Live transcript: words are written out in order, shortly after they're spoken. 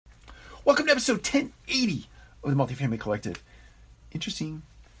Welcome to episode 1080 of the Multifamily Collective. Interesting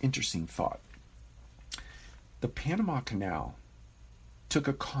thought. The Panama Canal took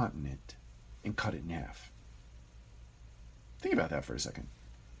a continent and cut it in half. Think about that for a second.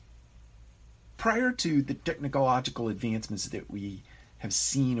 Prior to the technological advancements that we have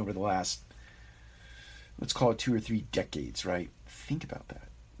seen over the last, let's call it 2 or 3 decades, right? Think about that.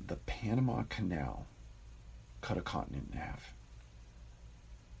 The Panama Canal cut a continent in half.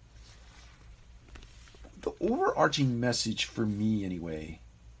 The overarching message for me, anyway,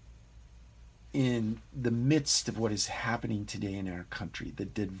 in the midst of what is happening today in our country, the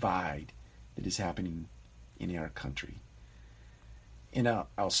divide that is happening in our country, and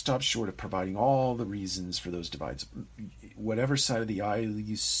I'll stop short of providing all the reasons for those divides. Whatever side of the aisle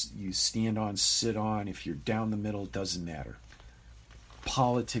you stand on, sit on, if you're down the middle, it doesn't matter.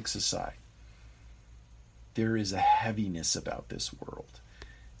 Politics aside, there is a heaviness about this world.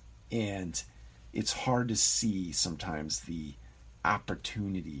 And it's hard to see sometimes the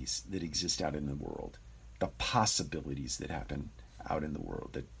opportunities that exist out in the world, the possibilities that happen out in the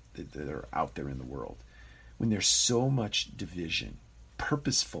world, that are out there in the world. When there's so much division,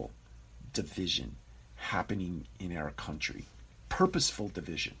 purposeful division happening in our country, purposeful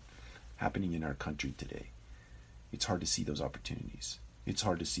division happening in our country today, it's hard to see those opportunities. It's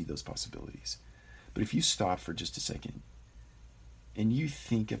hard to see those possibilities. But if you stop for just a second and you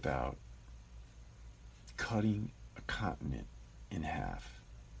think about cutting a continent in half,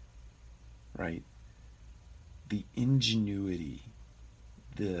 right? The ingenuity,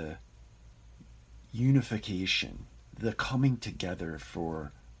 the unification, the coming together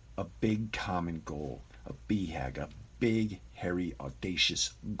for a big common goal, a BHAG, a big, hairy,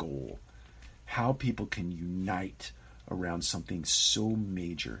 audacious goal. How people can unite around something so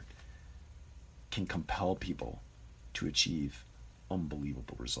major can compel people to achieve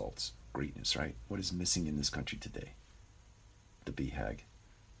unbelievable results. Greatness, right? What is missing in this country today? The BHAG.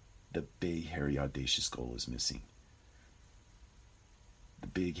 The big, hairy, audacious goal is missing. The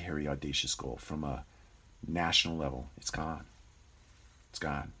big, hairy, audacious goal from a national level, it's gone. It's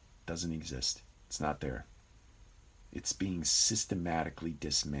gone. Doesn't exist. It's not there. It's being systematically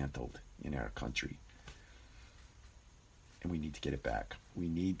dismantled in our country. And we need to get it back. We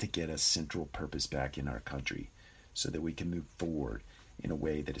need to get a central purpose back in our country so that we can move forward in a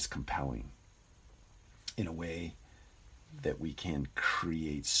way that is compelling, in a way that we can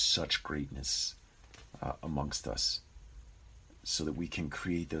create such greatness amongst us, so that we can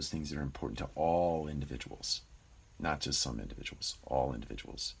create those things that are important to all individuals, not just some individuals, all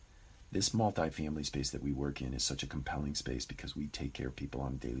individuals. This multifamily space that we work in is such a compelling space because we take care of people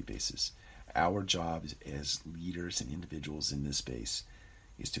on a daily basis. Our job as leaders and individuals in this space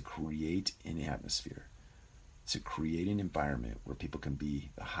is to create an atmosphere, to create an environment where people can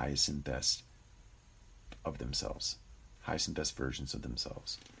be the highest and best of themselves, highest and best versions of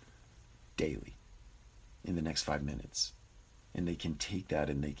themselves daily in the next 5 minutes. And they can take that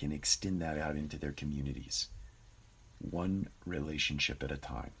and they can extend that out into their communities, one relationship at a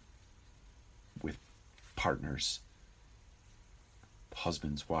time, with partners,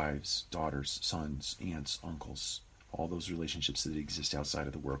 husbands, wives, daughters, sons, aunts, uncles, all those relationships that exist outside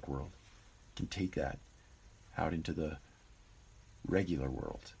of the work world. Can take that out into the regular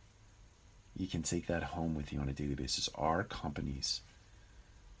world. You can take that home with you on a daily basis. Our companies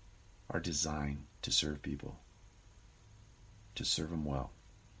are designed to serve people, to serve them well,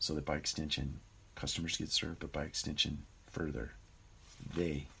 so that by extension, customers get served, but by extension, further,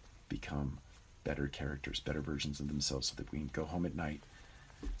 they become better characters, better versions of themselves, so that we can go home at night,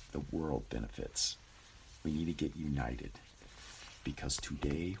 the world benefits. We need to get united, because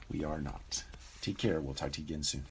today we are not. Take care. We'll talk to you again soon.